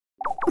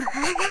Pororo!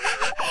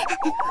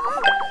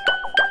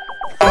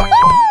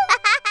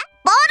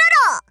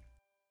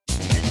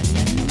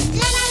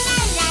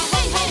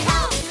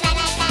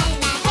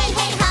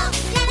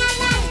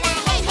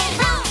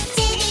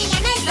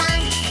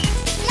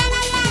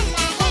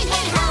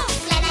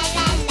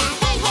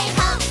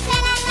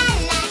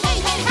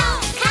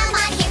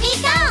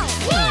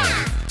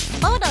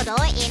 Pororo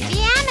in the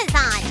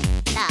Amazon,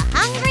 the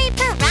hungry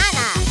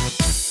piranha.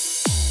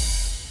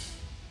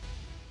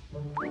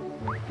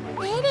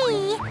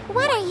 Eddie,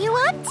 what are you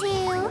up to?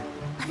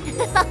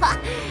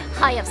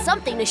 I have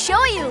something to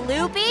show you,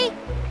 Loopy.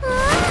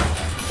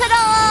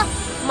 Ta-da!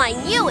 My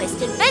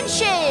newest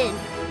invention!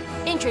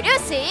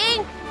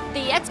 Introducing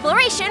the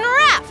exploration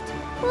raft.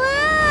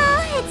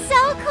 Wow, it's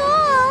so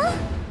cool!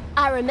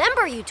 I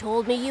remember you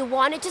told me you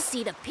wanted to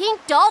see the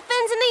pink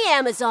dolphins in the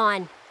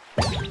Amazon.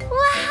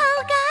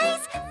 Wow,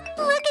 guys!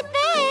 Look at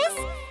this!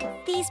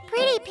 These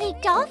pretty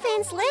pink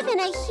dolphins live in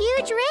a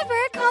huge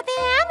river called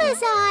the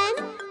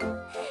Amazon.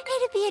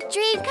 It'd be a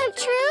dream come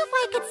true if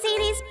I could see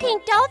these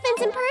pink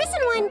dolphins in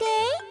person one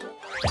day.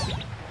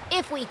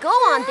 If we go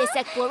on this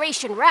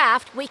exploration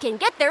raft, we can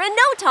get there in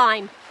no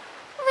time.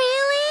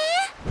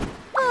 Really?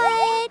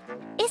 But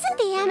isn't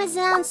the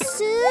Amazon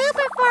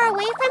super far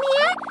away from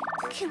here?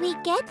 Could we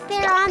get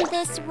there on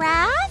this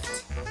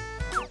raft?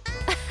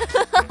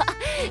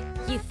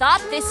 You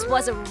thought this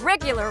was a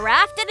regular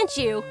raft, didn't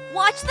you?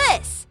 Watch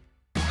this.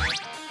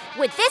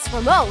 With this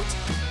remote,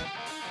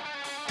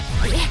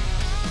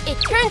 it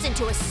turns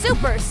into a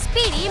super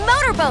speedy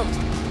motorboat,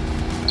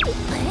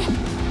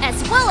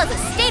 as well as a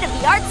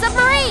state-of-the-art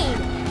submarine.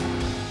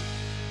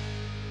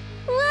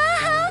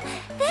 Wow,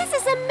 this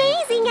is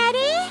amazing,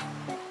 Eddie.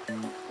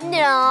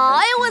 No,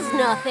 it was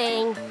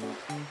nothing.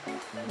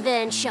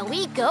 Then shall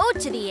we go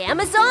to the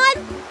Amazon?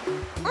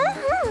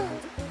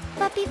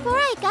 But before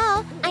I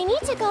go, I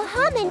need to go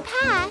home and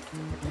pack.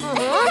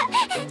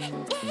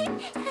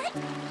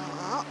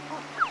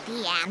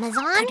 The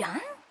Amazon?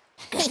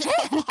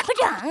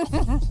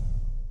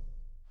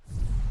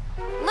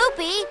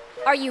 Loopy,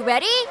 are you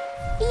ready?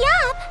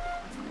 Yup.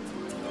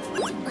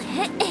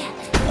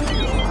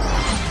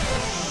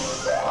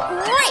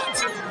 Great!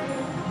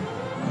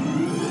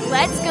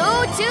 Let's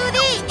go to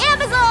the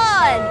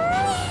Amazon!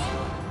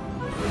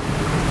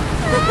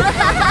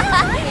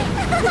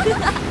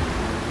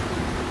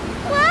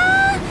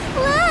 Wow,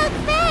 look,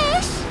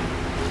 fish!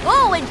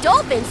 Oh, and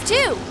dolphins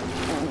too!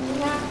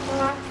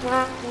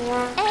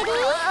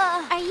 Eddie,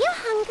 are you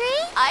hungry?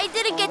 I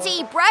didn't get to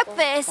eat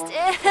breakfast.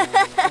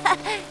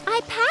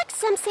 I packed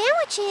some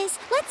sandwiches.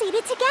 Let's eat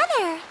it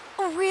together.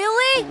 Oh,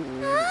 really?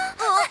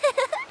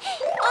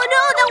 Oh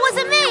no, that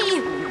wasn't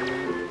me!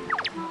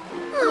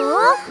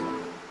 Huh?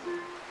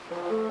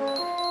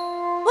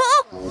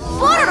 Oh,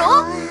 Pororo!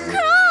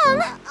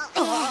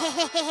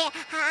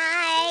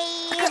 Hi.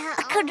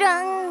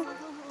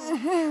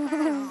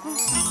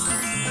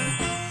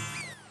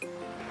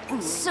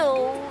 So,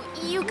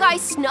 you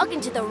guys snuck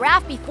into the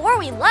raft before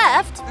we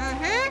left?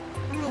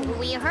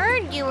 We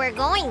heard you were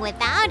going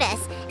without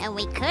us, and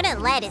we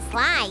couldn't let it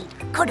slide.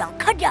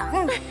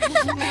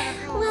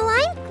 Well,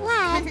 I'm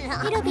glad.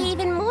 It'll be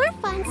even more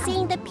fun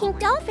seeing the pink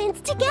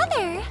dolphins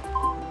together.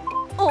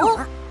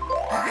 Oh!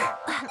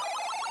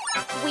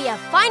 We have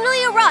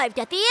finally arrived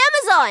at the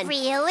Amazon!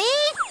 Really?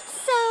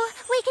 So,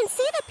 we can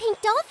see the pink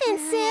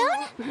dolphins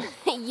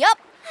soon? Yup!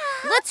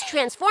 Let's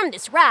transform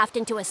this raft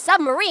into a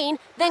submarine,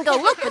 then go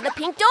look for the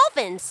pink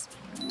dolphins.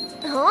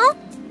 Huh?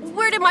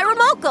 Where did my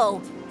remote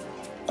go?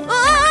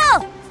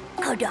 Oh!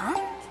 Krong!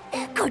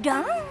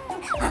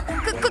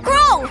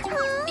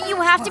 You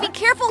have to be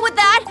careful with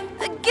that!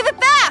 Give it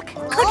back!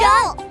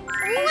 Oh.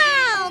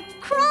 Wow!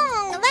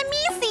 Krong, let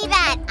me see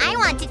that! I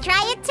want to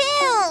try it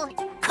too!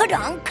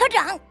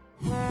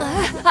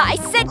 I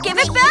said give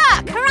it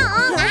back!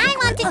 Krong, I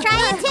want to try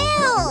it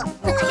too!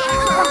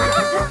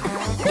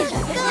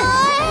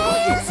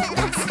 Guys,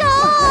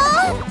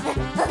 stop!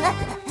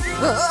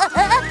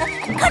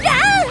 Oh no!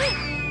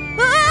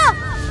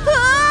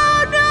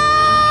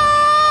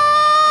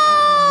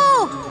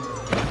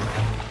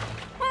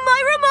 My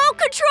remote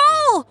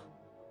control!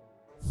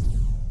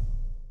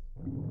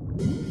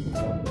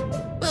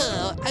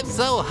 Oh, I'm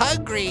so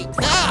hungry.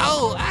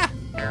 Oh,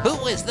 who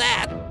was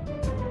that?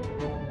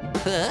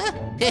 Huh?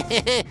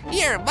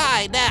 You're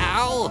mine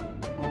now.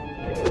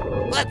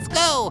 Let's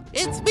go.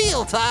 It's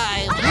meal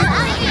time.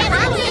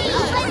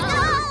 Let's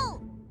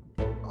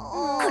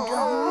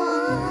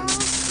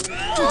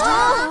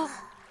go!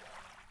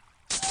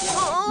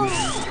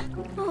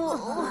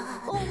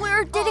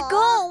 Where did it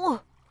go?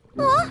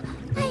 Oh,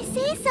 I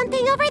see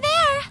something over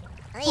there.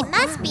 It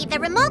must be the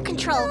remote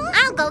control.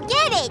 I'll go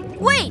get it.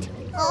 Wait!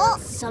 Oh.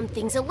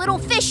 Something's a little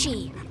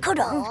fishy.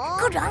 Stop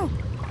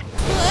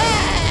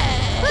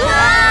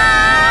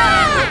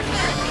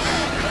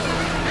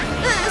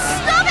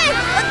it!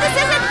 This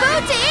isn't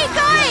food to eat,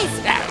 guys!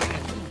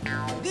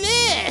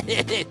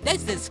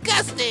 That's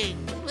disgusting.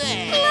 Look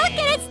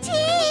at its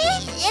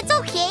teeth. It's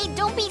okay.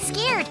 Don't be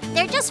scared.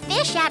 They're just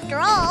fish after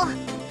all.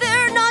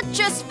 They're not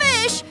just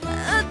fish.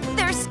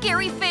 They're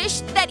scary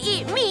fish that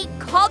eat meat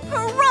called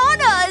piranha.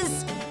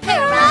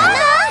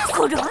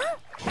 Go away!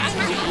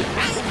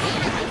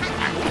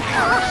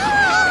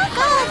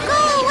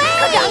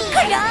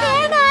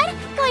 They're not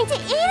going to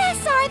eat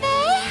us, are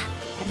they?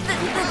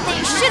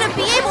 They shouldn't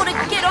be able to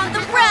get on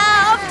the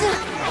raft.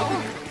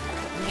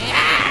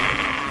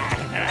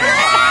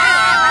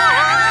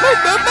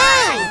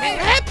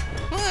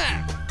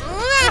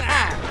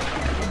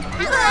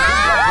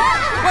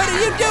 What are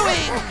you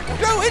doing?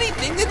 Throw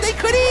anything that they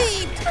could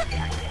eat!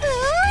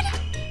 Food?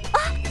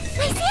 Oh,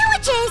 my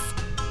sandwiches!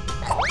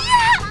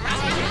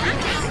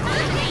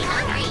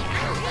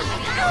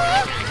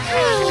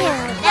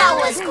 That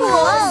was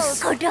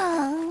close.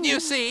 You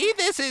see,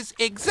 this is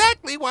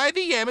exactly why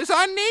the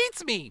Amazon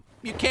needs me.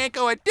 You can't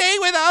go a day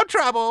without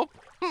trouble.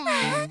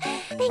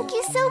 Thank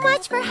you so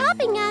much for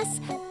helping us.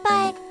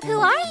 But who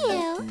are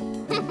you?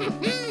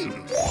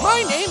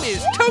 My name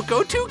is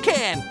Toko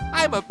Toucan.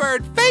 I'm a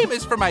bird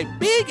famous for my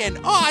big and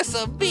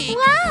awesome beak.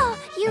 Wow,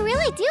 you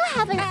really do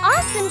have an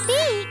awesome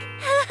beak.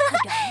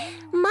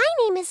 My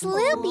name is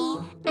Loopy,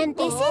 and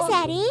this is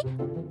Eddie,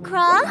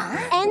 Krong,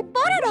 and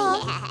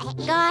Pororo.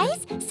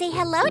 Guys, say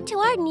hello to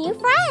our new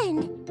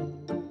friend.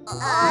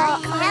 Hello.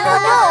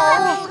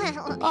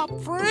 A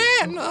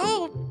friend?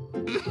 Oh.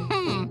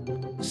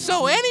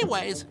 So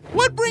anyways,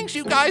 what brings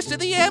you guys to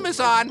the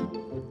Amazon?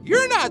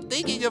 You're not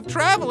thinking of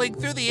traveling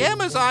through the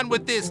Amazon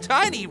with this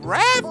tiny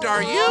raft,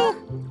 are you?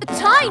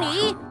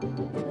 Tiny?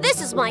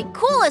 This is my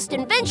coolest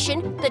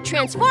invention, the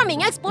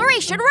Transforming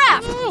Exploration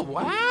Raft. Oh,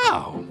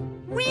 wow.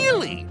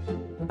 Really?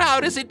 How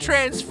does it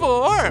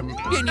transform?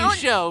 Can you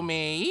show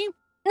me?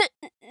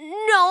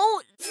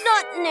 No,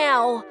 not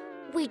now.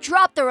 We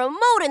dropped the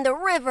remote in the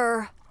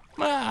river.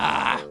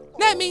 Ah,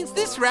 that means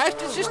this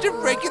raft is just a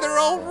regular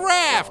old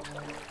raft.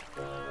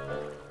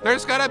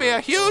 There's gonna be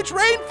a huge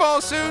rainfall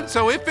soon,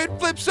 so if it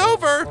flips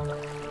over,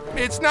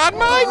 it's not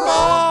my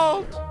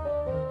fault.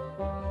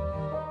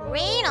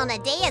 Rain on a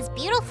day as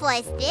beautiful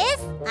as this?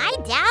 I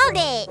doubt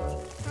it.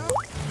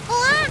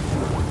 Oh,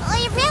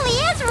 it really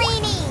is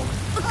raining.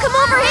 Come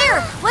over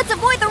here. Let's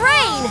avoid the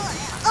rain.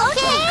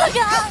 Okay.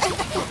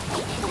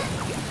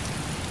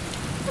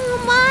 Oh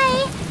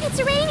my,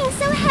 it's raining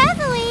so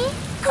heavily.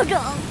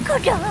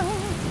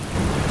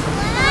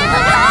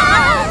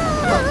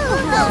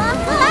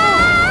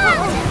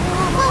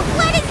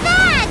 What is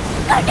that?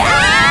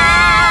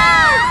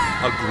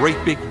 A great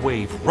big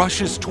wave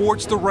rushes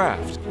towards the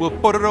raft. Will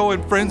Pororo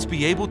and friends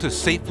be able to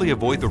safely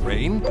avoid the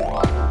rain?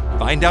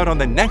 Find out on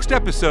the next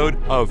episode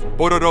of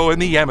Pororo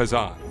and the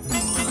Amazon.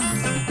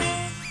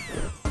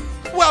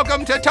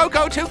 Welcome to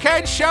Toko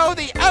Toucan's show,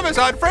 the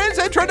Amazon Friends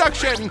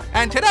Introduction.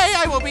 And today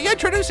I will be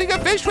introducing a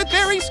fish with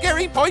very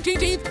scary pointy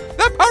teeth,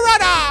 the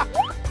piranha.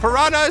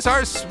 Piranhas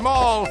are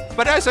small,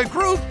 but as a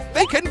group,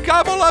 they can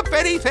gobble up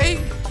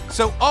anything.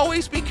 So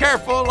always be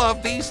careful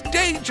of these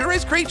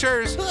dangerous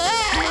creatures.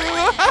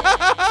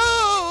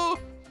 Woohoo!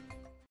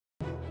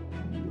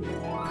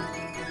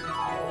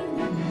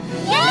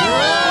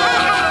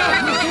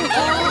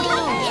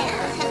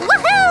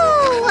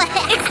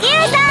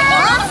 Excuse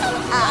us!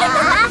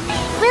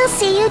 We'll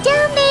see you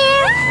down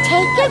there.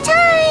 Take your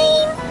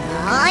time.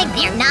 Oh,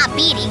 they're not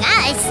beating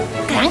us.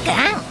 Let's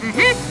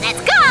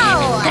go!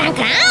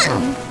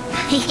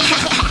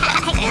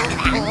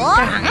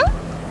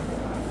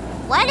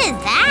 What is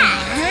that?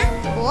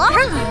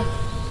 Whoa!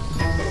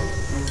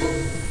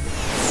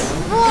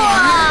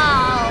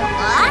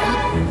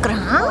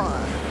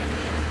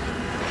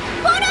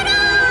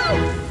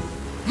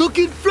 Look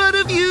in front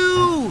of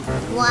you!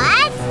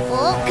 What?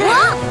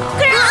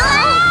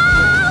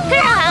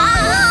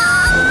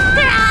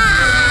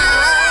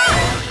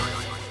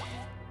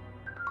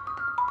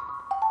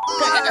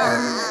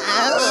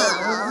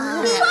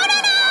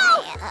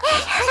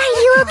 Are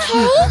you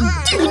okay?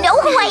 Do you know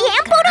who I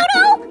am,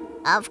 Pororo?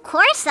 Of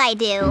course I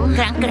do.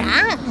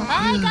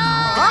 Hi,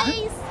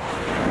 guys!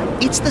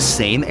 It's the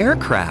same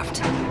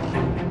aircraft.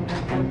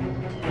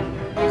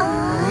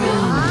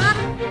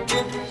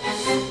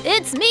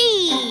 It's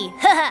me.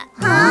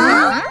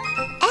 Huh?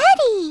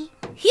 Eddie!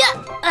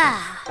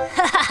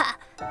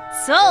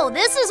 So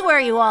this is where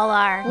you all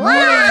are.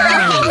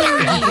 Wow!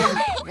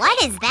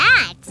 What is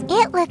that?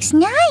 It looks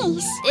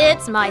nice.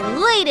 It's my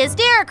latest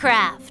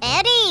aircraft.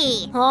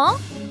 Eddie, Huh?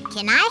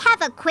 can I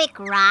have a quick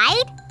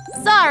ride?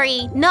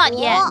 Sorry, not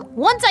yet. What?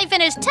 Once I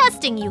finish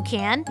testing, you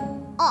can.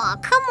 Oh,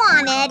 come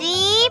on,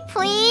 Eddie,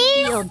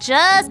 please. You'll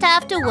just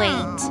have to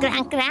wait.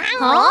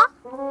 Huh?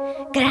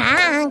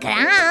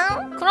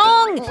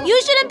 Krong,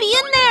 you shouldn't be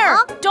in there.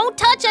 Huh? Don't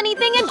touch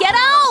anything and get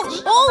out.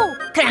 Oh,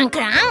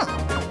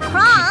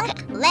 Krong,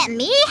 let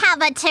me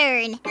have a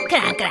turn.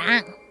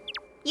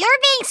 You're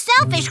being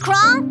selfish,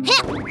 Krong.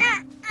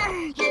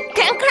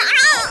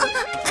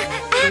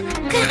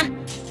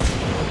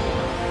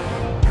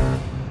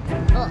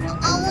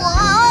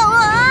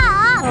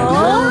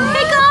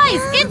 Hey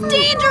guys, it's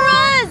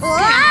dangerous.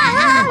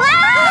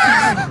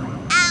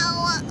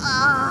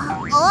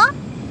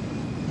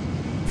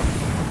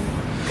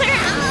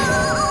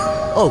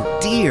 Oh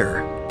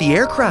dear, the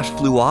aircraft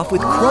flew off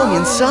with Krong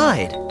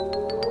inside.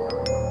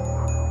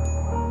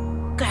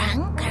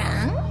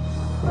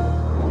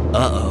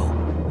 Uh-oh,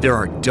 There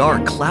are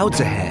dark clouds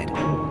ahead.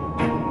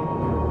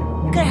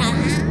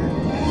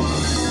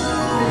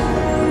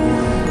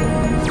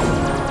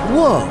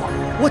 Whoa!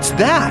 What's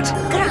that?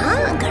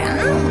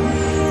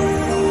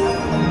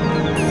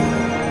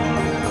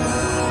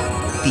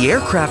 The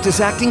aircraft is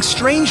acting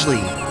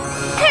strangely.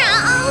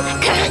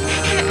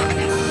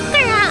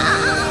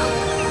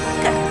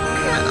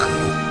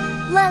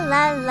 La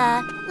la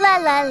la, la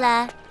la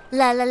la,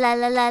 la la la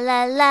la la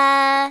la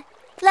la,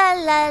 la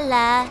la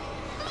la.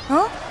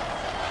 Huh?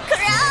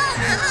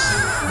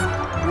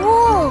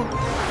 Whoa!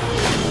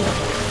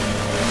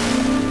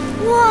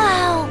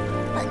 Wow!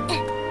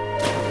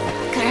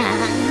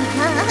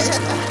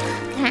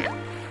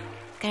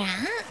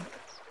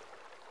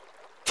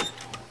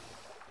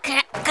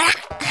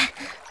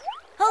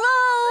 Hello?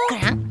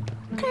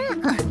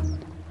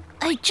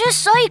 I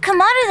just saw you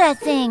come out of that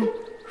thing.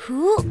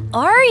 Who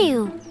are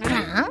you?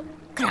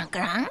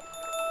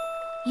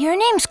 Your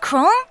name's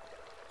Chrome?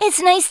 It's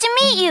nice to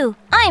meet you.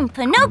 I'm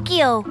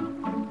Pinocchio.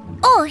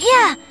 Oh,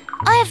 yeah.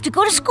 I have to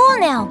go to school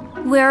now.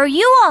 Where are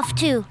you off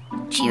to?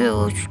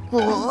 To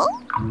school?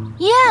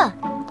 Yeah.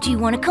 Do you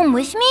want to come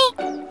with me?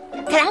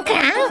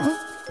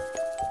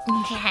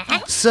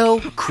 So,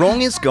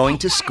 Krong is going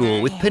to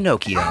school with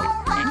Pinocchio.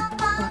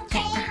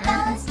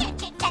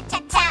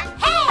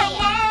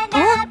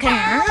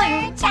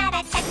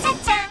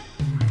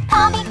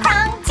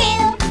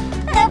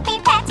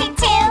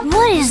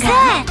 What is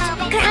that?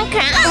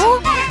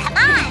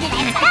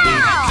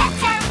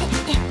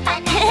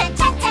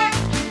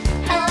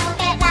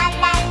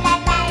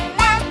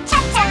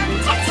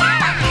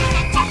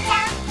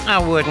 A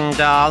wooden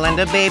doll and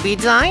a baby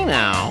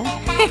dino.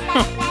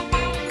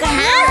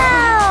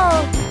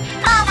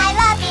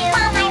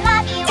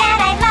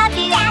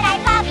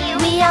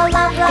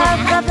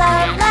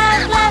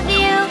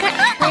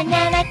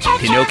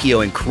 Pinocchio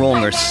and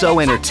Krong are so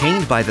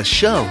entertained by the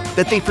show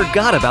that they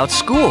forgot about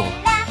school.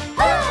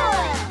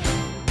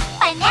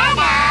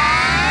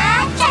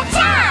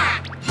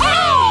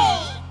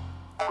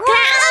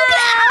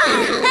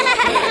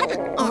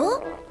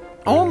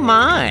 Oh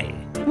my!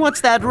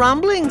 What's that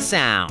rumbling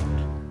sound?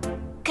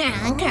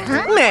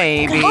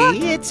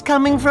 Maybe it's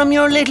coming from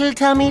your little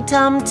tummy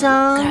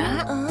tum-tum.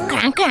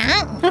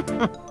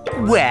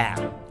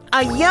 Well,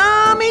 a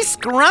yummy,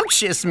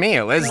 scrumptious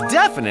meal is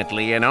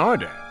definitely in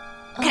order.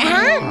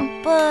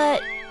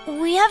 But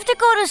we have to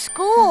go to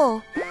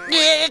school.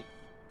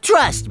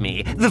 Trust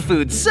me, the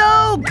food's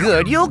so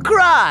good you'll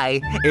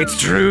cry. It's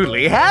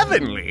truly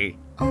heavenly.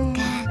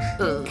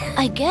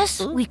 I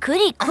guess we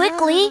could eat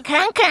quickly.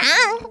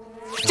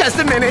 Just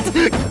a minute.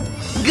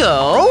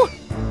 Go.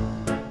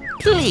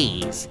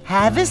 Please,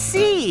 have a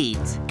seat.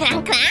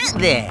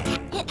 There.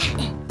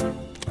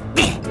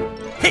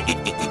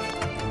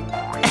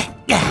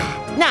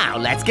 Now,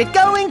 let's get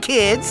going,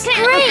 kids.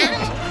 Great!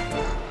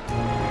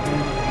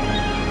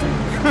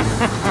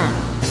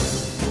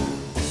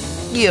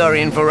 You're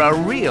in for a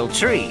real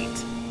treat.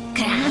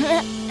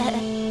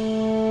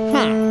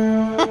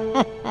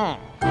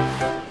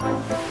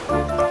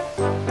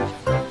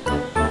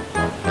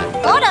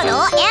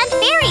 Pororo and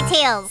fairy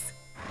tales.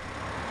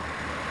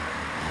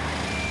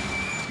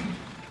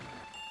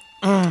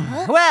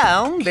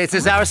 Well, this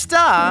is our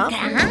stop.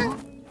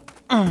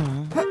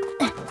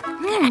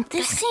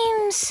 This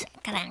seems...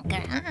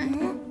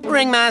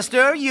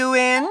 Ringmaster, you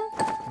in?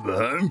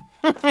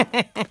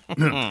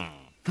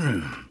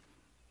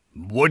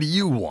 What do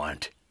you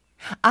want?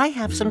 I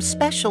have some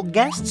special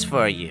guests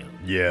for you.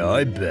 Yeah,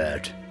 I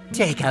bet.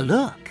 Take a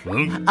look.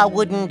 A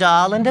wooden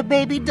doll and a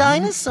baby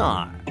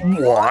dinosaur.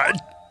 What?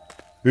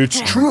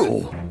 It's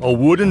true. A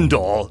wooden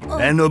doll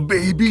and a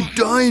baby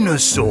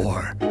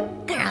dinosaur.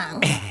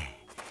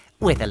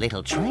 With a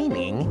little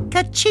training,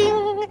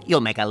 ka-ching, you'll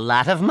make a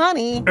lot of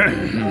money.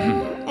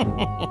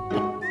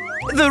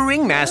 The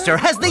Ringmaster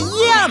has the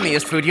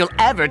yummiest food you'll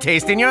ever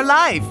taste in your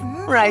life.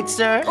 Right,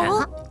 sir?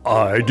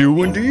 I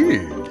do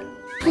indeed.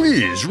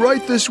 Please,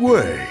 right this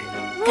way.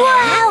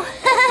 Wow!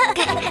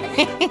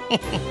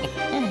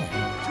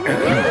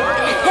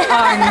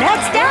 Our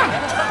next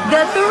act,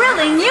 the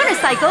thrilling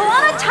unicycle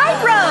on a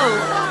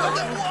tightrope.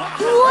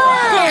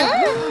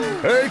 Wow!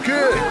 Hey,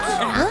 kids.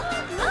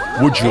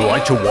 Would you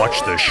like to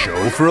watch the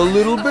show for a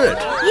little bit?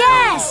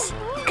 Yes!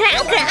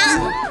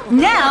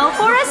 Now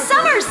for a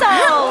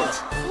somersault.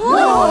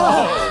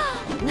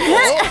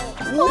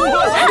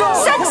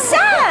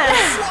 Success!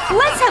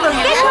 Let's have a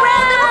big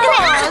round of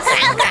applause.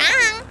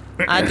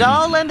 A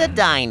doll and a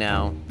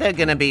dino. They're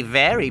gonna be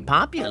very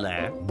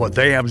popular. But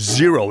they have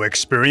zero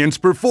experience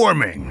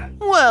performing.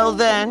 Well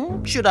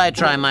then, should I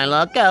try my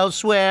luck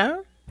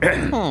elsewhere?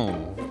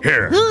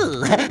 Here.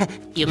 Ooh,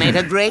 you made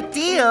a great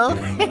deal.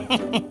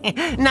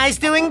 Nice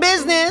doing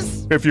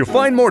business. If you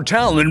find more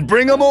talent,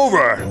 bring them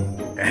over.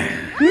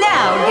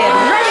 Now get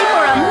ready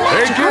for a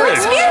magical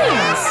kids.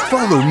 experience.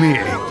 Follow me.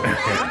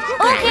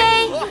 Okay.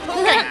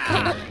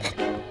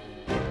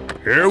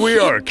 Here we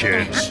are,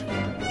 kids.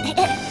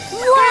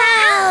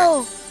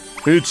 Wow!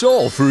 It's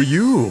all for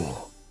you.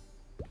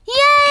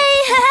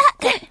 Yay!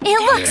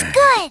 It looks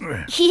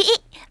good.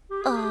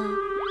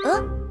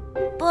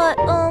 But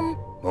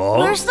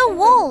Where's the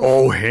wolf?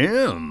 Oh,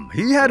 him.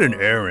 He had an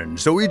errand,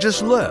 so he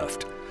just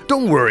left.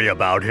 Don't worry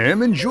about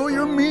him. Enjoy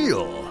your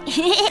meal.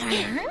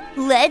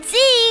 Let's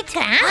eat.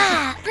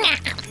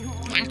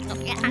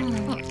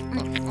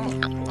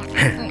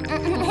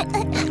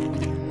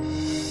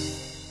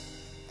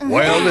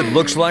 Well, it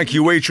looks like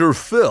you ate your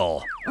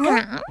fill.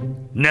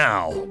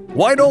 Now,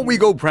 why don't we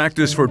go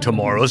practice for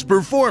tomorrow's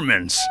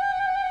performance?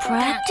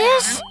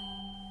 Practice?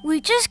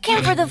 We just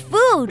came for the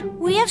food.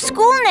 We have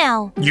school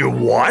now. You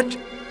what?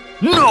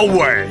 No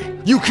way!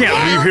 You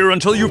can't leave here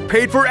until you've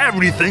paid for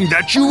everything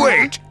that you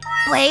ate!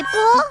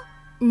 Playful?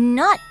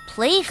 Not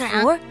play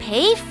for,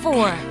 pay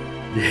for.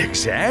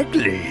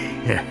 Exactly.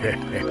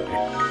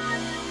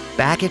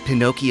 Back at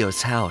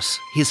Pinocchio's house,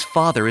 his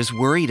father is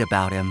worried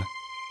about him.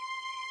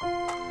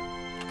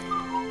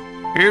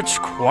 It's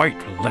quite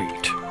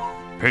late.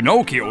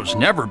 Pinocchio's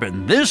never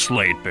been this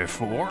late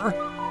before.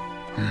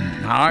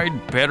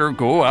 I'd better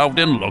go out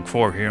and look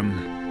for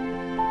him.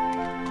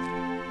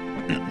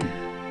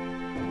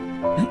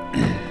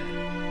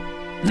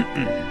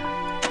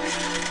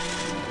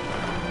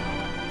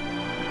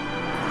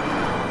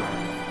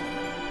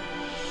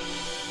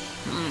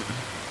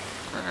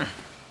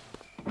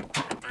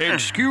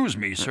 Excuse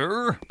me,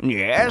 sir.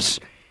 Yes?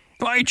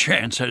 By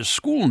chance, has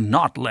school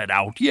not let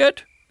out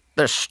yet?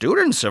 The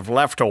students have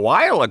left a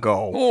while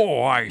ago.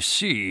 Oh, I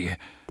see.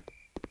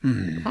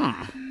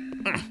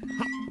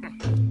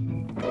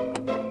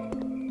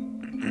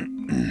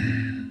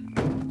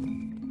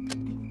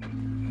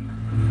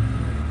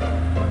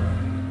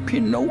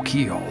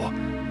 Pinocchio,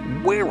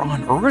 where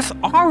on earth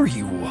are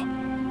you?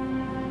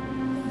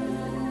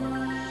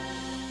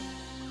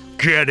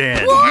 Get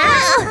in.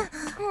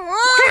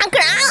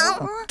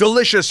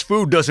 Delicious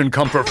food doesn't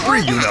come for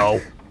free, you know.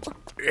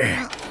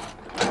 There.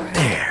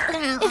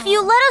 If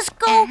you let us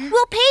go,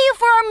 we'll pay you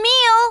for our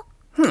meal.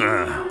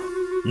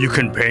 You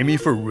can pay me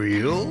for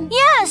real?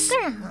 Yes.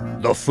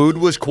 The food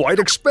was quite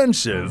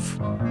expensive.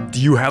 Do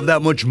you have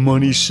that much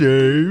money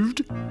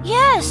saved?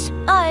 Yes,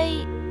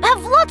 I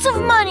have lots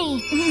of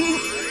money.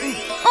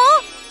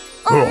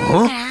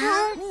 Whoa.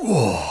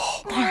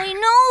 My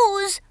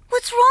nose.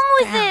 What's wrong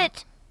with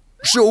it?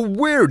 So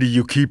where do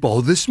you keep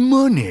all this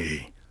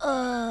money?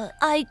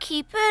 I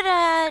keep it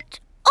at...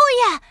 Oh,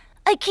 yeah.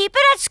 I keep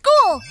it at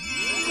school.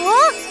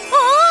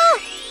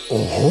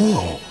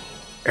 Oh,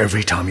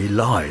 every time he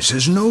lies,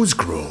 his nose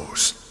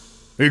grows.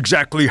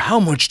 Exactly how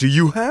much do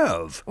you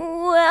have?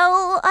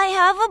 Well, I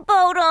have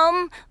about,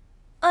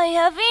 I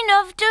have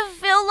enough to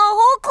fill the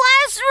whole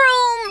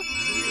classroom.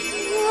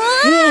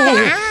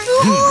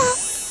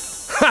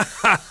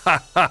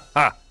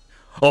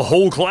 A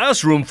whole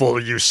classroom full,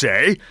 you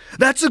say?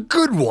 That's a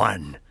good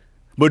one.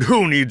 But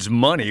who needs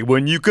money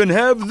when you can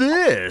have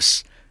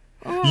this?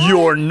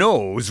 Your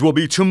nose will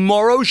be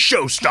tomorrow's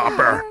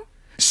showstopper.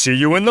 See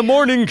you in the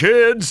morning,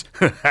 kids.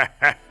 My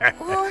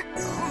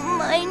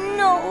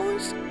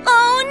nose.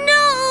 Oh,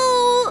 no.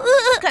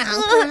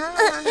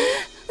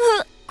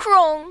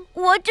 Krong,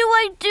 what do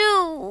I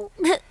do?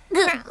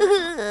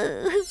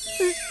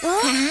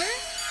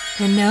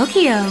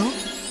 Pinocchio.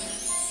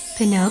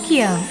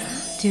 Pinocchio,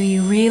 do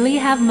you really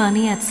have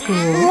money at school?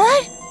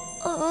 What?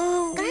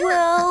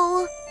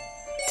 Well...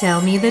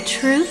 Tell me the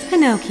truth,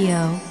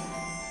 Pinocchio.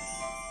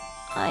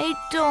 I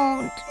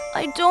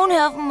don't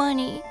have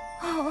money.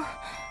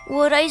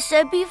 What I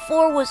said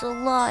before was a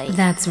lie.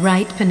 That's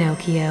right,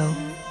 Pinocchio.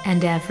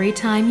 And every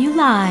time you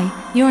lie,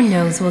 your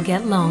nose will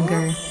get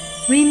longer.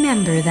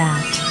 Remember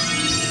that.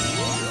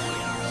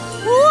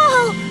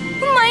 Whoa!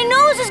 My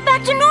nose is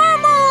back to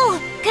normal!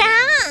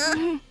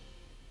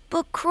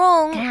 But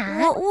Krong,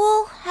 what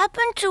will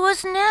happen to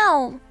us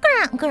now?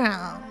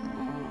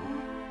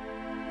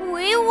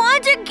 We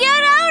want to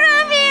get out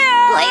of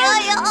here!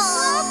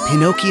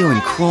 Pinocchio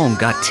and Krong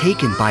got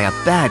taken by a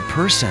bad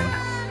person.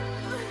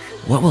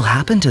 What will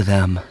happen to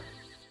them?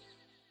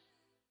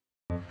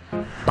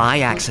 By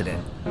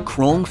accident,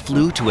 Krong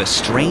flew to a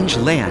strange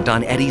land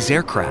on Eddie's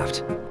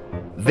aircraft.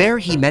 There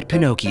he met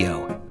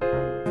Pinocchio.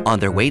 On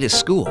their way to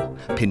school,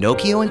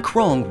 Pinocchio and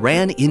Krong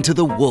ran into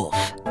the wolf.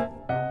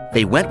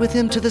 They went with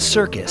him to the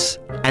circus,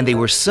 and they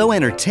were so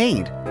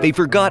entertained, they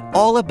forgot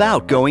all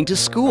about going to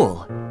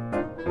school.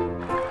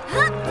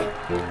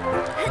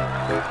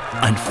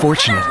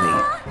 Unfortunately,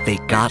 they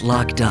got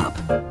locked up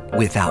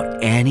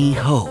without any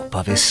hope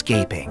of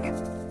escaping.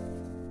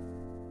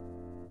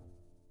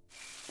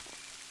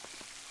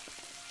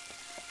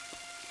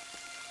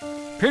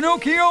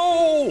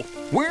 Pinocchio!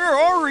 Where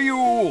are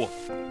you?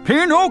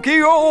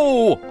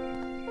 Pinocchio!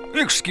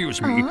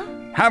 Excuse me,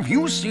 have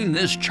you seen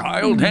this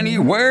child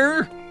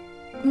anywhere?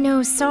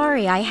 No,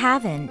 sorry, I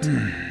haven't.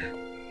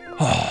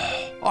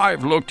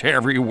 I've looked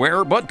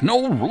everywhere, but no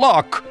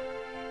luck.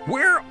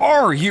 Where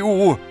are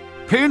you?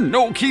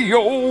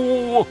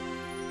 Pinocchio!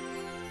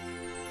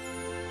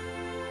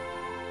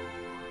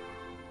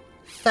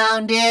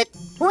 Found it.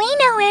 We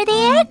know where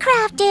the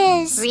aircraft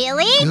is.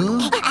 Really?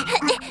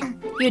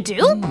 You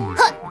do?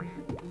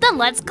 Then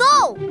let's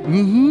go!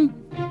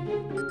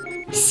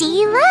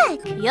 See,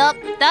 look. Yup,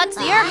 that's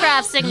the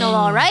aircraft signal,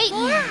 all right?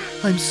 Yeah.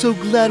 I'm so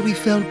glad we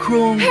found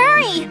Krong.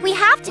 Hurry, we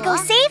have to go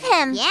save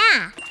him.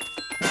 Yeah.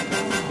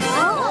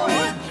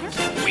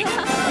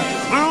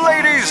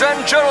 Ladies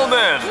and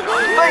gentlemen,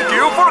 thank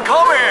you for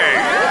coming!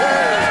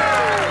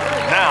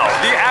 Now,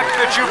 the act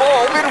that you've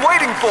all been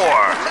waiting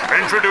for.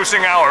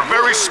 Introducing our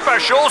very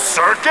special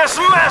circus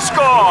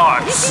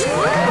mascots!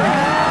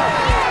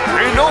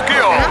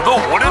 Pinocchio, the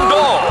wooden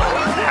doll,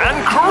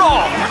 and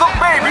Krong, the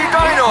baby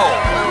dino!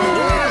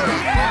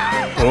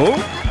 Oh?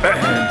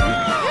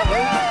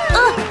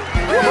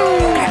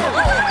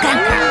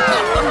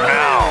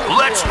 Now,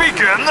 let's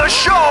begin the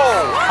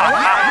show!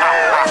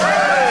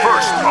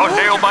 First, a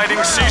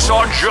nail-biting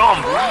seesaw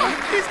jump.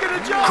 He's gonna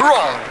jump.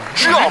 Krong,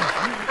 jump.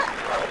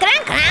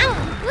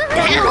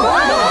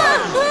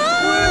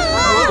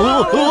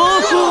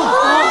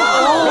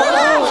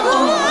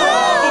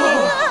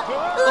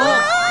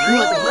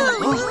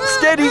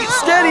 Steady,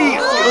 steady.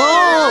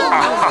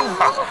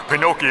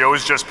 Pinocchio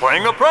is just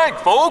playing a prank,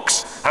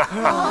 folks.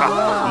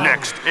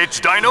 Next, it's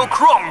Dino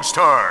Krong's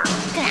turn.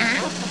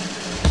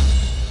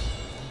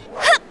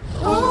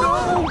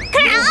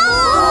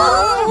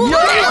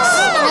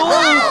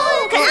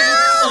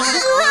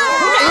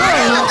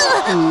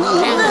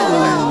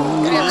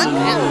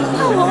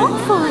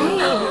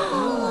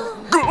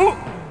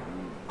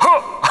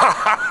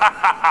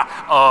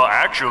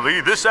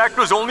 Actually, this act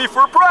was only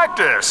for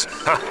practice.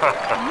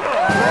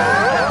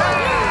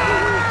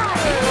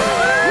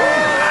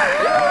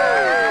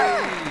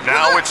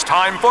 Now it's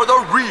time for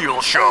the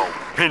real show,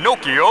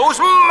 Pinocchio's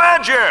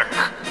magic.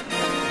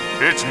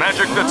 It's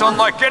magic that's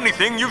unlike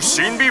anything you've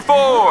seen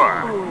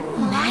before.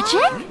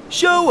 Magic?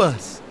 Show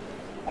us.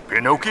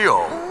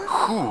 Pinocchio,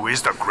 who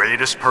is the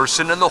greatest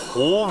person in the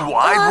whole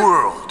wide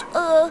world?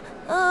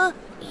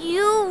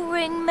 You,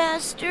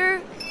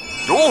 Ringmaster.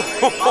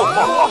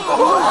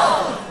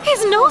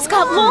 His nose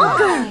got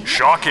longer.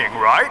 Shocking,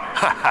 right?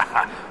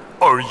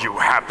 Are you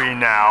happy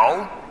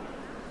now?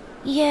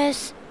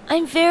 Yes,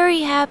 I'm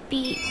very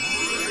happy.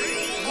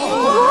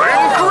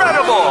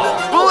 Incredible!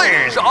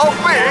 Please, a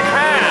big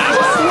hand!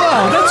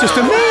 Wow, that's just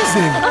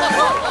amazing.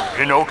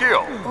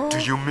 Pinocchio, do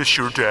you miss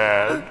your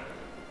dad?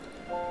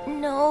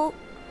 No,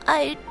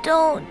 I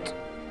don't.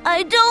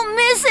 I don't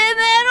miss him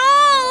at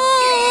all!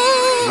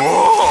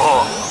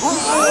 Whoa!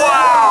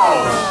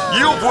 Wow!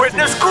 You've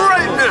witnessed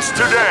greatness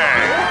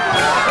today!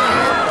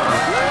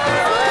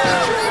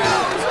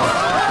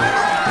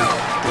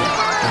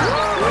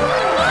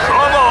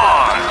 Come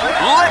on!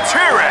 Let's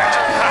hear it!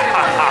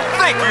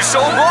 Thank you so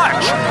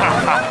much!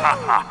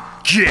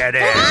 Get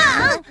it?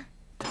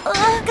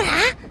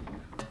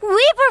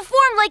 We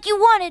performed like you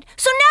wanted,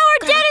 so now our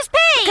debt is paid!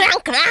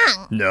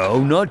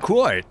 No, not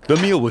quite. The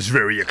meal was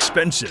very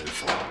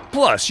expensive.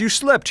 Plus, you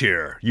slept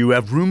here. You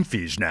have room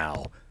fees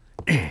now.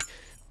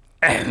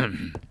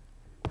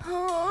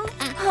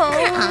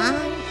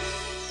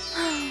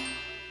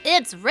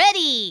 It's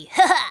ready!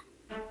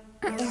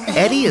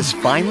 Eddie has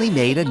finally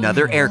made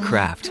another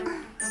aircraft.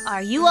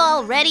 Are you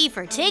all ready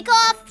for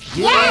takeoff?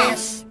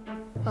 Yes!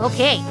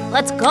 Okay,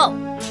 let's go.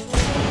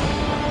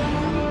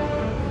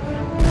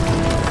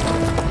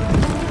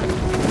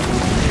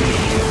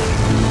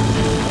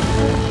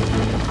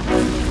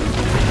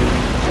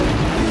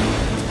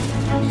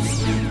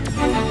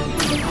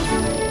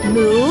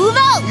 Move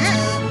out!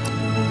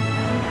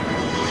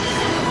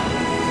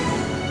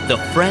 The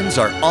friends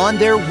are on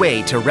their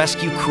way to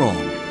rescue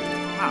Krong.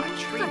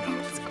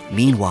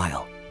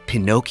 Meanwhile,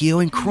 Pinocchio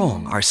and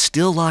Krong are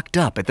still locked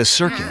up at the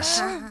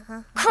circus.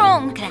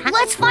 Krong,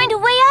 let's find a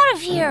way out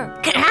of here.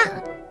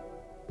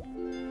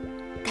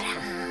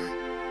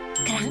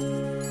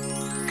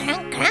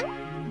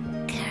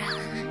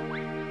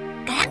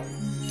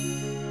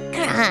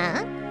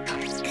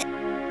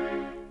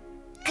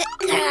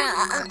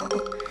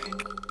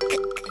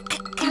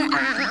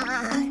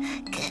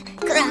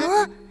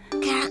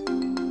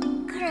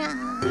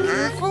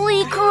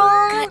 Carefully,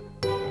 Krong.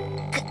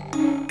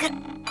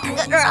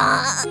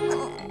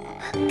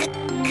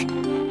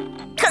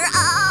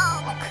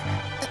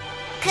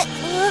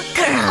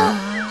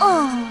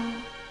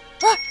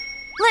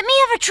 Let me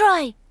have a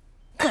try.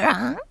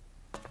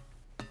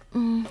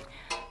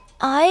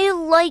 I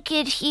like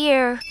it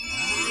here.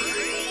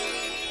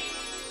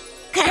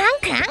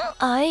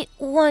 I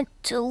want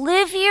to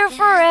live here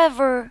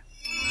forever.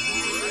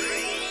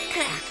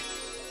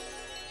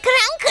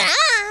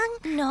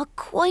 Not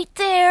quite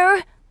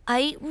there.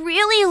 I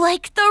really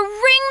like the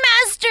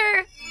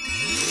Ringmaster.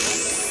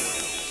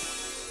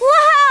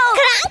 Wow!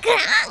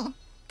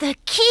 The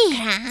key.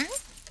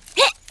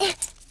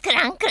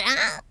 Got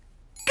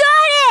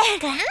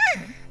it!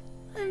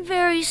 I'm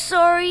very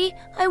sorry.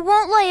 I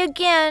won't lie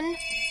again.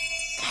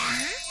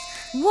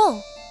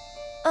 Whoa.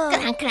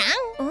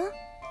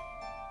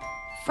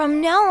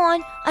 From now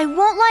on, I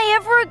won't lie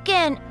ever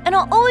again, and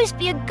I'll always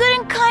be a good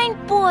and kind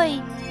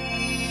boy.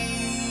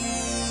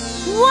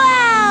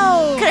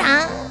 Wow!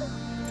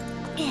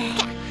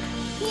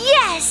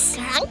 Yes!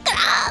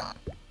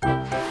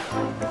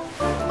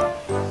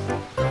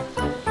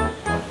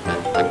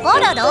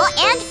 Pororo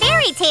and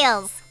Fairy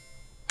tails.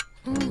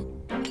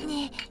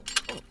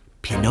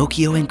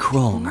 Pinocchio and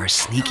Krong are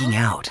sneaking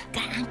out.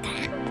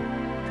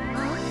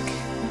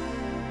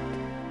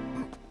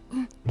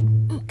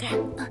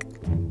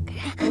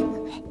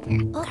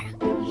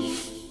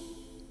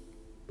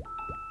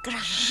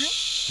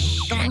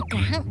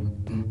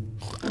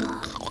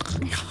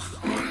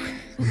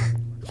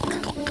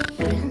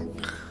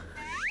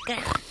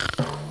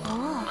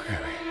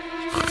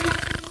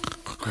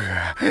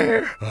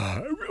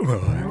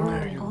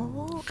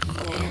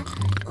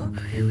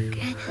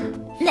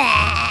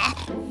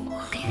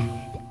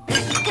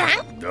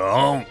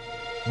 Oh,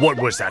 what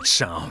was that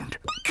sound?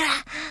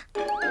 Krong,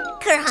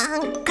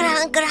 krong,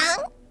 krong,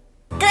 krong!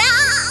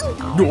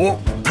 Oh,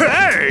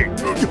 hey!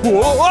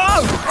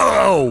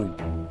 Oh!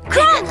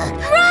 Krong,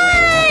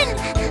 run!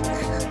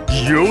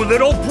 You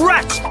little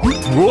brat!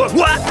 What?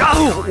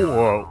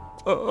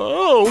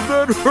 Oh,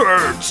 that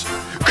hurts!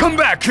 Come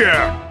back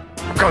here!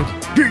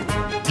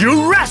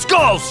 You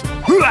rascals!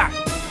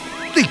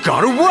 They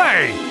got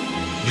away!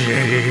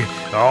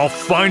 I'll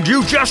find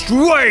you, just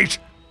wait!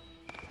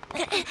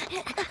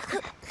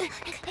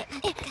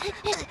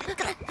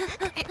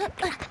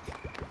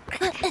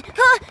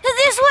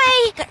 This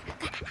way!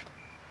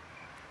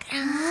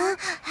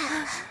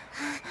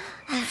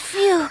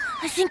 Phew,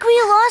 I think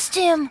we lost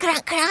him.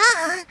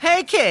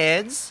 Hey,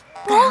 kids.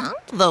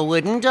 The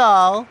wooden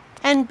doll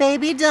and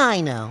baby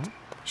dino.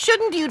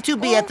 Shouldn't you two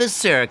be at the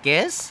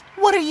circus?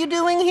 What are you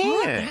doing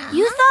here?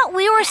 You thought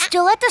we were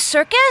still at the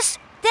circus?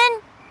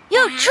 Then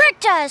you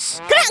tricked us!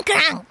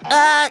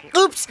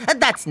 Oops,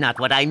 that's not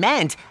what I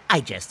meant. I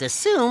just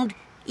assumed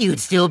you'd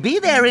still be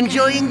there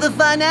enjoying the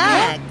fun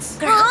acts.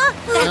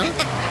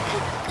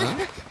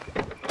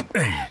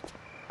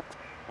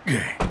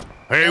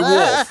 Hey,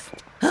 Wolf.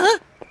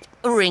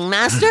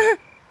 Ringmaster?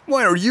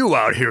 Why are you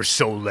out here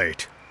so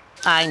late?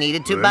 I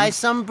needed to buy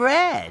some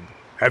bread.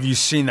 Have you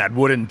seen that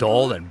wooden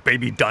doll and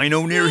baby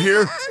dino near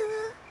here?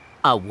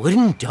 A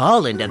wooden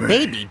doll and a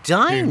baby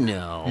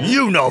dino?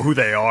 You know who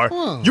they are.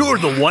 You're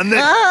the one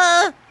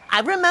that... I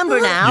remember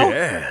now.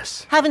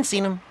 Yes. Haven't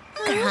seen them.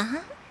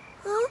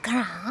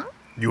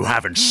 You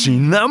haven't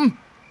seen them?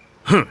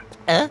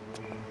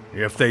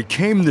 If they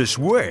came this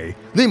way,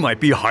 they might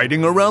be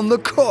hiding around the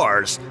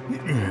cars.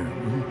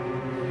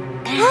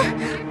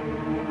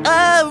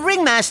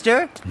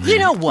 Ringmaster, you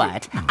know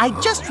what? I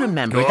just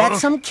remembered that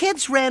some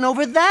kids ran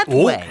over that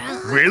way.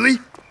 Really?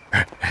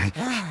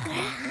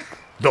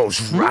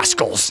 Those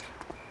rascals.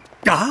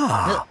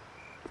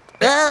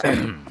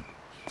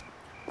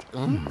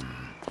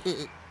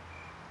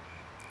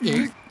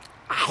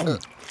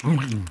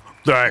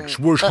 Thanks,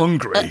 we're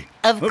hungry.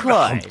 Of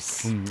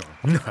course.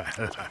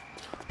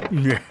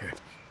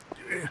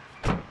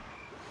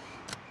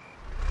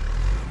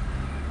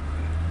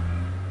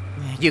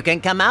 You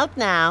can come out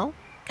now.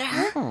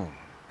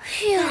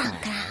 Phew.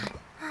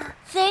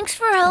 Thanks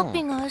for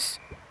helping us.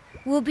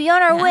 We'll be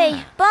on our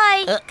way.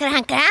 Bye.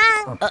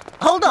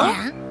 Hold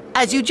on.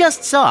 As you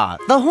just saw,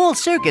 the whole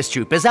circus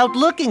troupe is out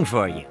looking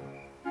for you.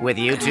 With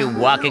you two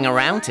walking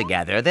around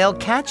together, they'll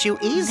catch you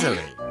easily.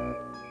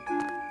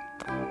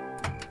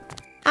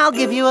 I'll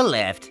give you a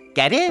lift.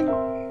 Get in.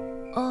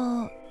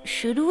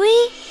 Should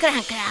we?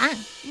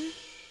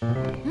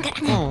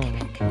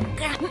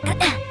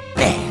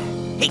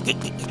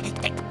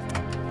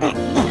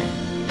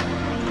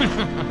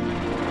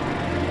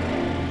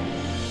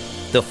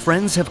 The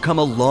friends have come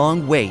a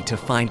long way to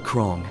find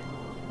Krong.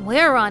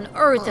 Where on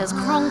earth has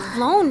Krong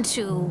flown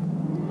to?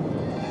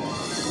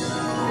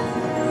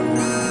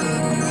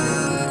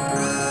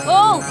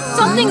 Oh,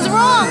 something's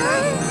wrong!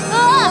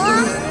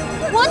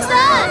 What's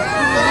that?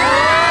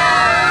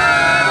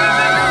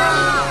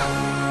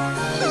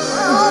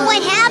 Oh,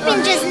 what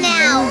happened just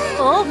now?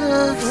 Oh,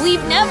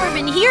 we've never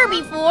been here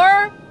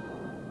before.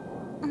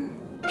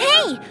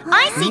 Hey,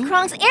 I see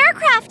Krong's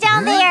aircraft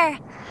down there.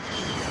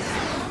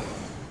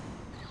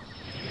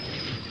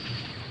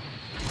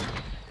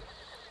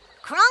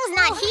 Krong's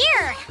not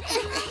here.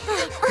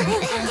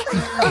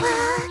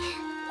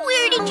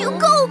 Where did you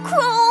go,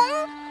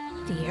 Krong?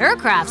 The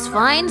aircraft's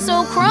fine,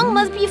 so Krong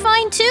must be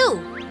fine too.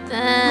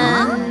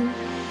 Then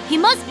he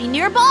must be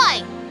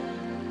nearby.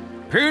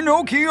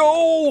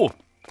 Pinocchio!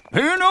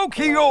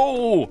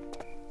 Pinocchio!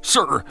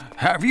 Sir,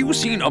 have you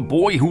seen a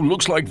boy who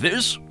looks like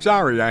this?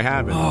 Sorry, I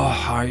haven't.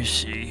 Oh, I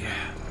see.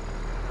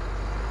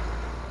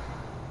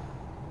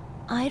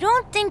 I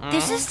don't think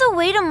this is the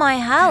way to my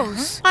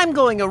house. I'm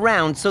going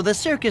around so the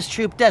circus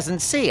troupe doesn't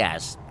see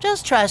us.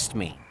 Just trust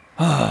me.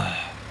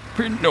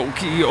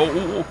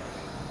 Pinocchio.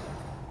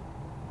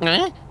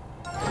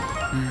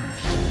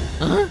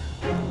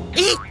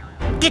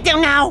 Get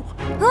down now!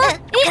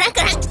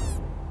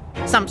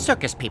 Some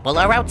circus people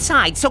are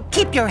outside, so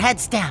keep your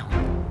heads down.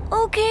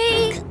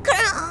 Okay.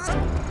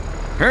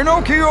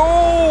 Pinocchio!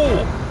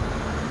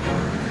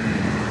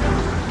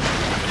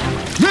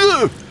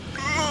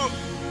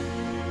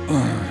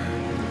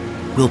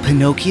 Will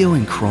Pinocchio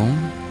and Krong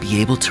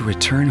be able to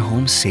return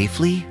home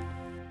safely?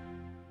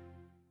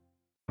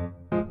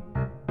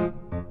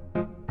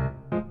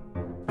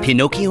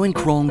 Pinocchio and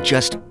Krong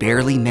just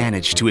barely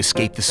managed to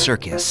escape the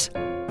circus.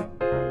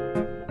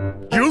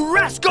 You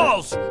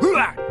rascals!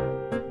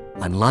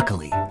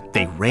 Unluckily,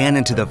 they ran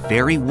into the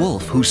very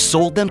wolf who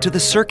sold them to the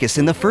circus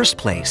in the first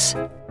place.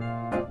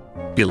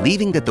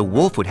 Believing that the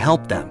wolf would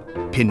help them,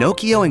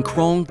 Pinocchio and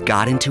Krong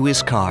got into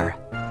his car.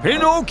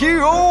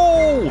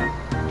 Pinocchio!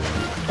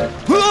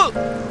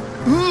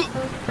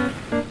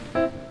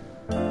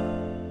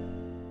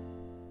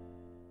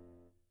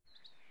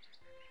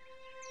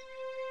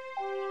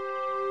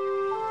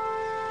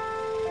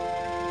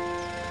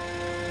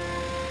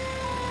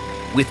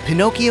 With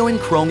Pinocchio and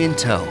Krong in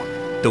tow,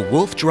 the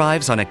wolf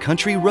drives on a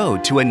country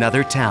road to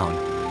another town.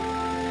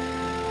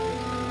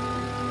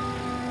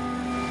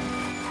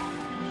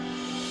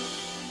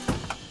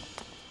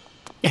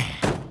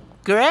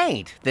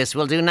 Great, this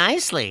will do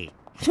nicely.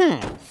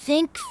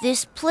 Think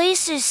this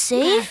place is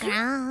safe?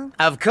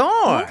 Of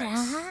course.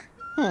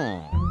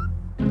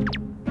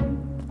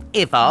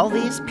 If all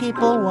these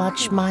people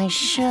watch my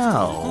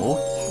show,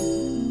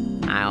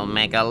 I'll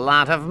make a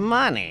lot of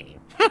money.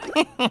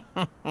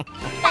 Banana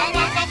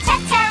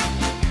cha-cha,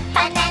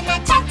 banana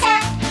cha-cha.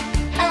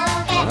 Oh,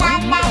 la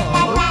la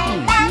la la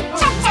la,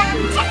 cha-cha,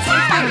 cha-cha.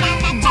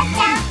 Banana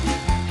cha-cha,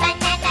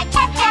 banana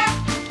cha-cha.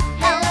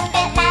 Oh,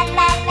 la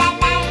la la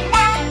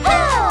la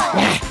la.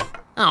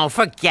 Oh,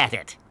 forget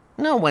it.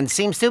 No one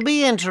seems to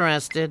be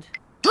interested.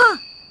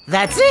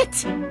 That's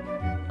it!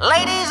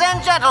 Ladies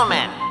and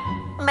gentlemen,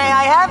 may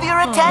I have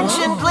your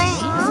attention,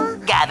 please?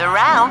 Gather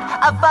round.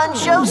 A fun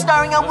show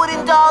starring a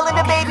wooden doll and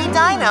a baby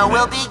dino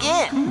will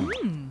begin.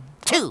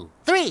 2,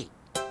 3.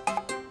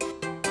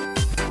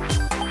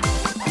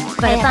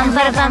 Ba-da-bum,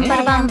 ba-da-bum,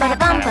 ba-da-bum,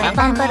 ba-da-bum,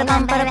 ba-da-bum,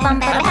 ba-da-bum, ba-da-bum,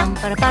 ba-da-bum,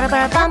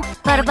 ba-da-ba-da-bum,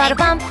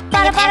 ba-da-ba-da-bum,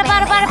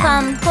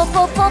 ba-da-ba-da-ba-da-bum.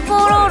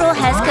 Pororo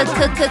has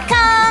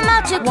come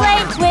out to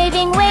play.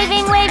 Waving,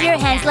 waving, wave your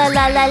hands. La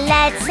la la,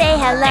 let's say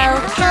hello.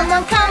 Come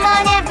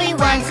on,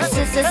 everyone.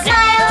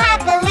 Smile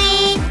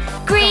happily.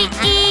 Greet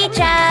each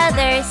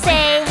other.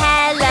 Say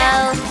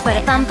hello.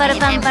 Ba-da-bum,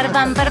 ba-da-bum,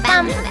 ba-da-bum,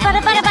 ba-da-bum,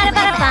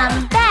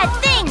 ba-da-ba-da-ba-da-bum. Bad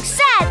things,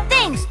 sad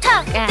things,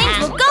 tough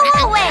things will go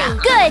away.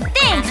 Good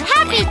things,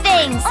 happy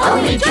things.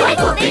 Only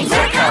joyful things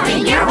are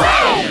coming your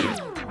way.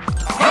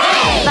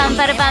 Hey! Bum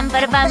ba da bum ba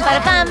da bum ba da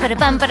bum ba da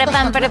bum ba da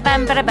bum ba da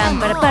bum ba da bum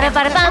ba da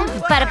ba da bum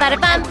ba da ba da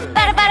bum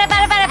ba da ba da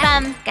ba da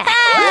bum.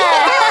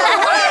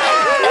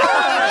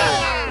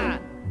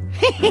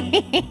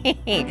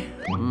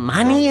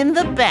 Money in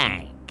the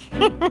bank.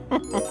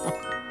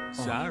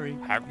 Sorry.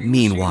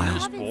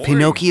 Meanwhile,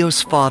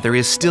 Pinocchio's father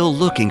is still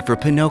looking for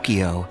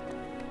Pinocchio.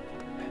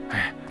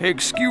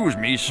 Excuse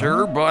me,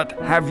 sir, but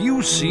have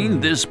you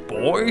seen this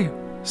boy?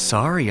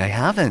 Sorry, I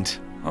haven't.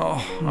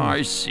 Oh,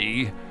 I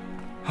see.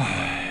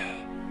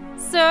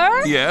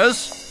 Sir?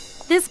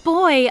 Yes? This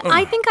boy,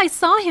 I think I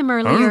saw him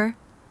earlier.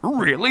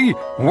 Really?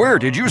 Where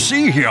did you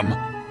see him?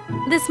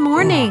 This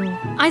morning.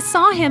 I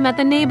saw him at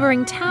the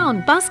neighboring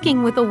town,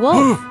 busking with a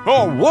wolf.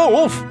 A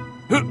wolf?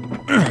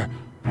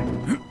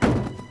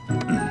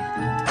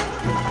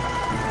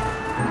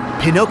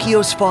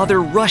 Pinocchio's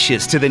father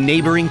rushes to the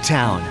neighboring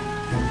town.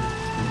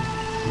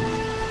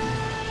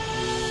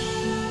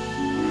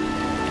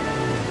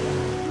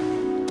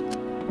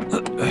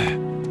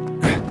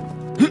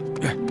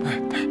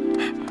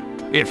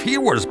 If he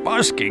was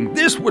busking,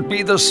 this would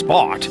be the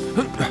spot.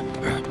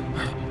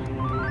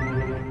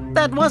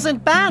 That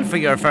wasn't bad for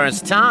your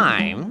first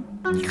time.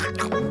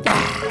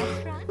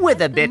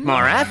 With a bit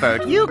more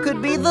effort, you could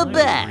be the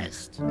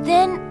best.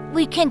 Then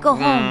we can go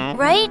home,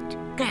 right?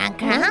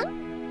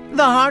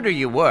 The harder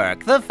you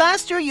work, the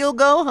faster you'll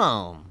go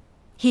home.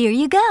 Here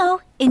you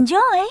go.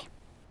 Enjoy.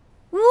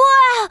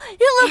 Wow,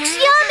 it looks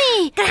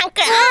yummy.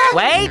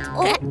 Wait!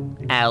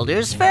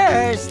 Elders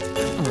first.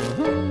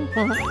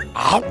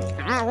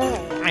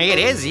 It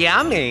is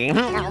yummy.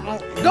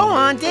 Go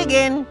on, dig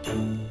in.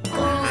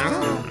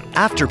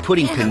 After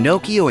putting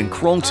Pinocchio and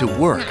Krong to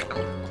work,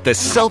 the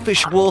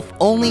selfish wolf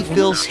only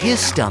fills his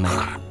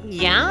stomach.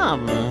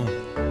 Yum.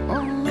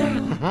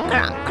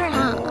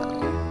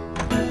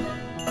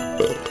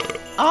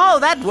 Oh,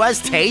 that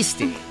was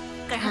tasty.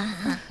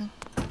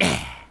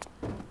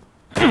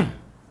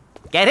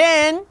 Get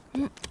in.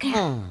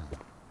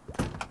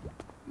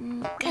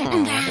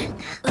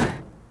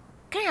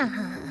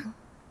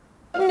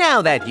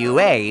 Now that you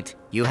ate,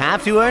 you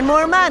have to earn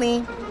more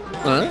money.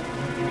 Huh?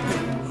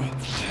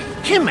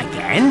 Him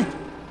again?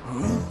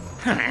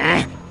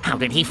 How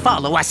did he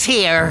follow us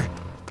here?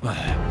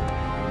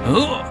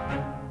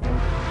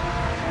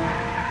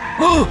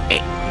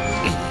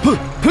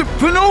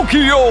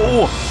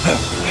 Pinocchio!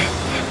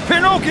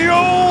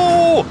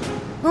 Pinocchio!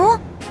 Huh?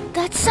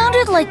 That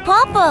sounded like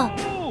Papa.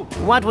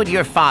 What would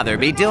your father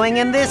be doing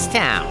in this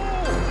town?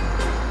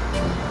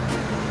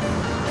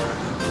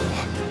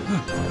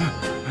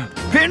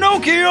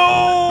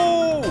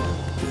 Pinocchio!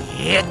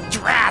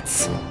 It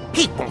rats!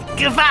 He won't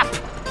give up!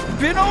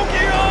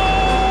 Pinocchio!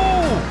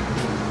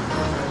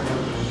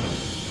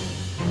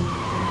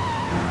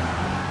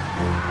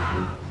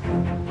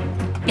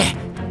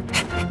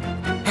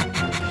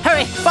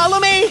 Hurry, follow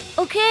me!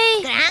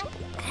 Okay.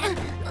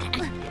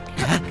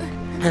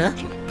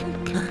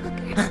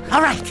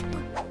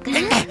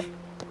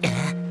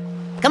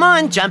 Come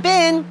on, jump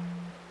in.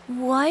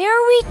 Why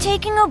are we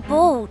taking a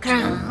boat?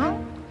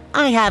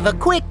 I have a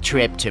quick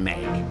trip to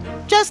make.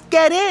 Just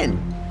get in.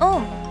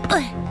 Oh.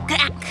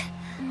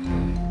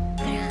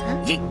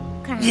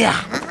 Yeah.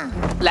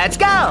 Let's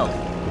go.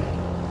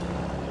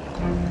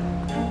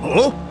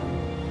 Huh?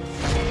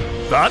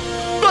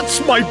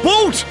 That's my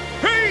boat!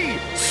 Hey,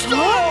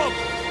 stop!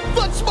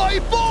 That's my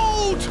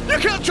boat! You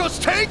can't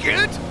just take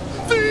it!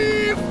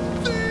 Thief!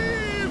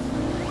 Thief!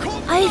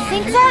 I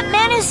think that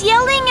man is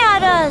yelling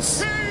at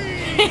us.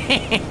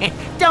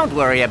 Don't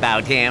worry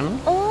about him.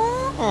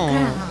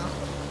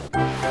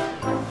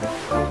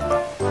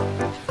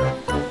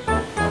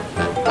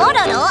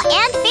 Pororo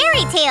and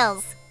fairy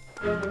tales.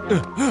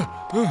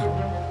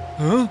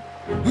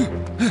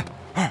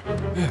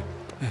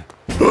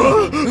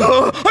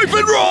 I've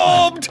been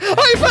robbed!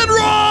 I've been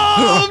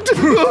robbed!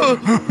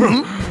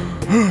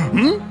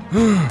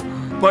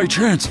 By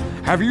chance,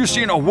 have you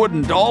seen a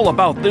wooden doll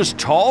about this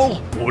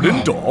tall?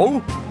 Wooden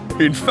doll?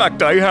 In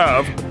fact, I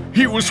have.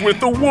 He was with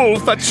the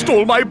wolf that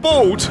stole my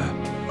boat.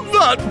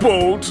 That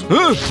boat!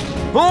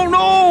 Oh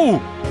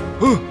no!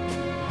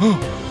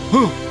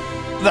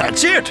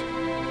 That's it!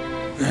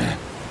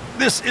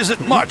 This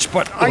isn't much,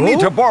 but I need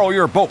to borrow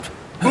your boat.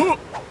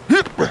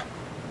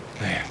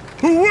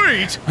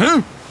 Wait!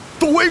 Huh?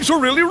 The waves are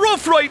really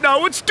rough right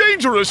now. It's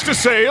dangerous to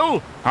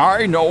sail.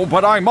 I know,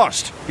 but I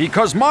must,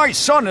 because my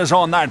son is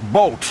on that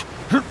boat.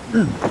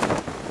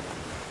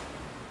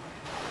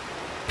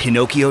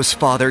 Pinocchio's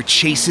father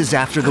chases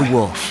after the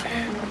wolf.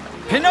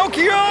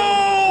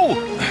 Pinocchio!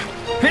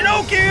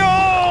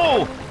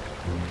 Pinocchio!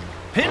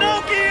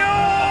 Pinocchio!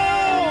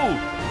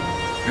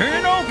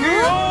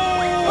 Pinocchio!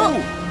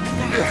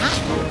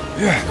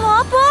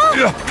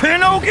 Papa?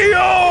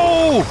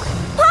 Pinocchio!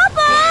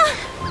 Papa!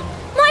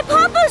 My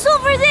papa's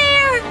over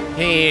there!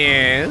 He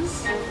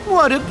is?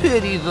 What a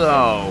pity,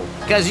 though.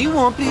 Because you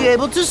won't be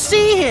able to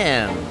see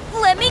him.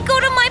 Let me go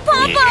to my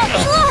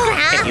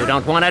papa! If you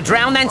don't want to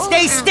drown, then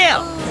stay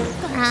still.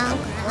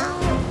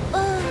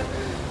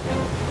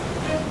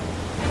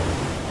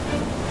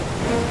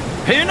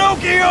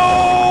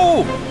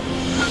 Pinocchio!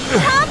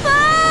 Papa!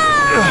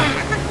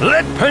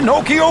 Let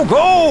Pinocchio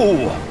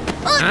go!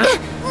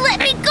 Let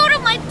me go to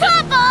my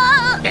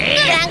papa!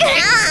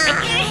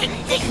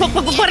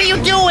 What are you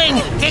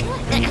doing?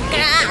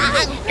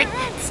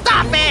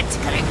 Stop it!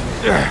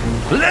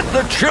 Let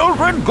the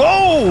children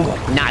go!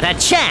 Not a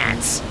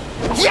chance.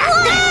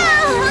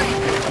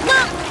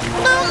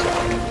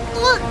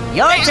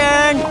 Your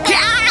turn.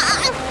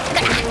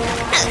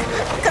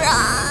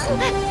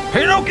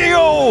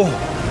 Pinocchio!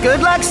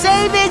 Good luck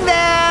saving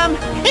them.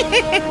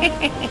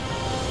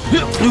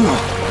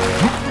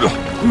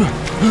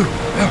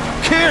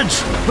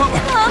 Kids!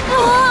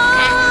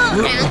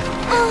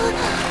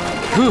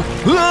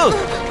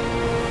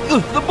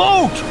 The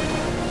boat!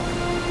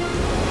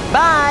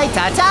 Bye,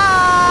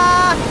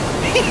 ta-ta!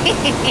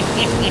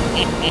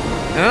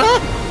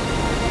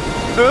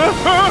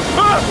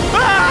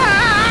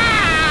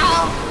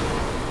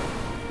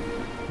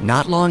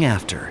 Not long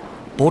after,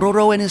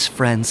 Pororo and his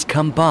friends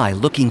come by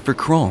looking for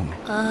Krong.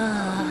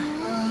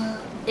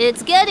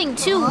 It's getting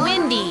too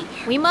windy.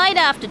 We might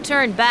have to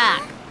turn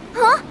back.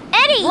 Huh?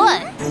 Eddie!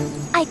 What?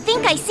 I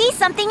think I see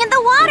something in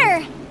the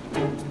water.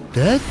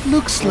 That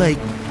looks like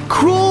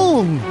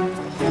Krong!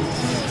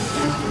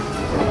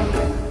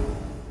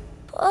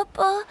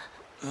 Papa?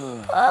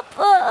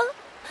 Papa?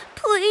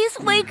 Please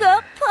wake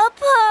up,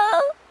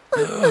 Papa!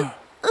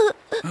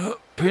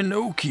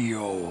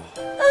 Pinocchio.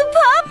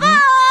 Papa!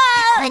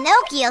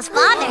 Pinocchio's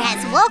father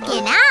has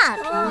woken up.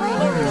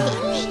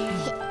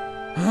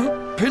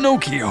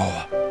 Pinocchio.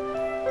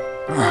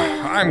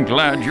 I'm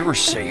glad you're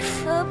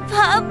safe.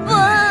 Papa!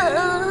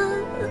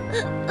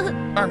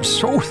 I'm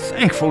so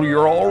thankful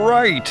you're all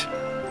right.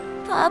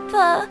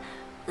 Papa,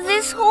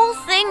 this whole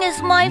thing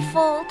is my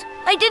fault.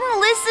 I didn't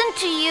listen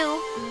to you,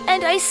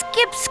 and I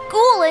skipped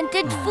school and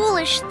did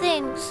foolish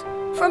things.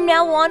 From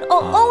now on,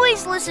 I'll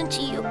always listen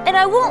to you, and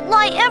I won't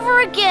lie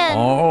ever again.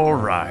 All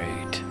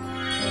right.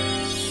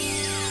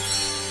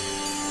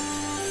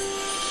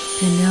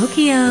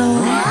 Pinocchio.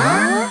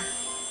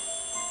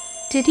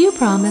 Did you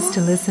promise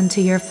to listen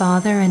to your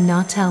father and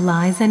not tell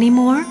lies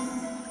anymore?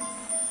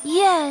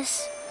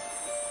 Yes.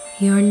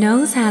 Your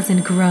nose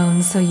hasn't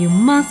grown, so you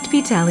must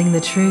be telling the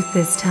truth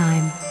this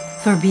time.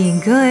 For being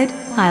good,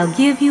 I'll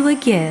give you a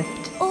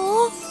gift.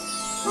 Oh.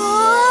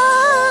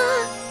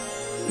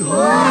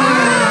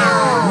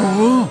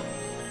 Wow!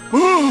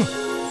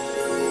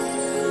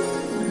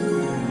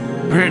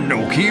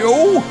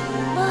 Pinocchio?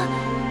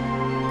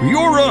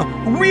 You're a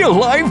real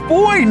live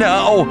boy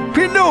now,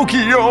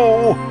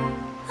 Pinocchio!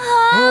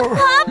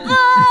 Papa!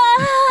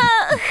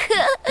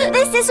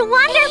 This is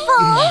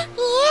wonderful.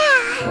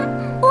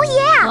 Yeah. Oh,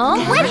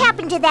 yeah. What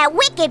happened to that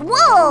wicked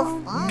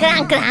wolf?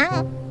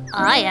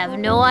 I have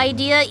no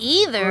idea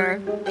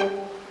either.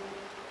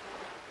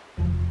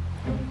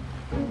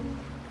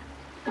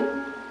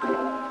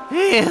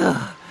 Phew.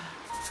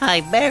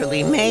 I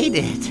barely made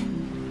it.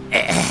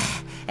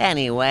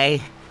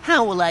 Anyway,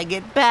 how will I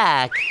get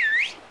back?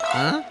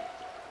 Huh?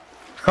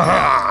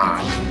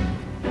 Huh?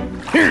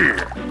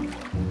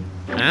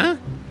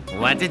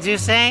 What did you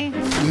say?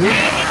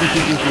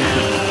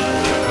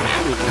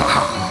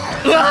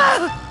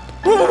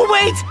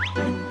 Wait!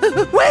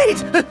 Wait!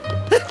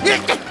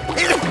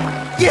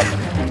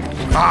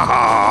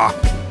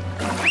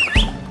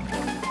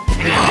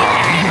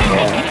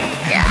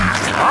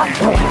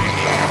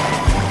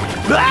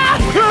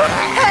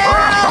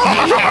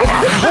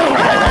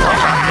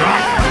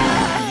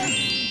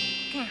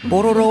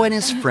 Pororo and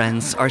his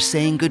friends are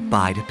saying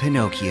goodbye to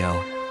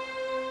Pinocchio.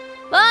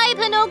 Bye,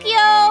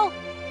 Pinocchio!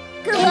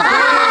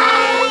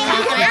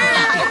 Goodbye!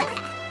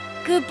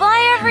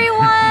 Goodbye,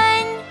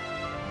 everyone!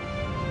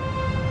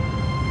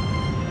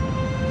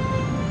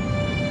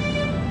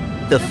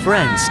 The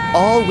friends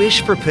all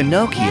wish for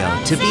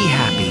Pinocchio to be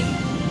happy.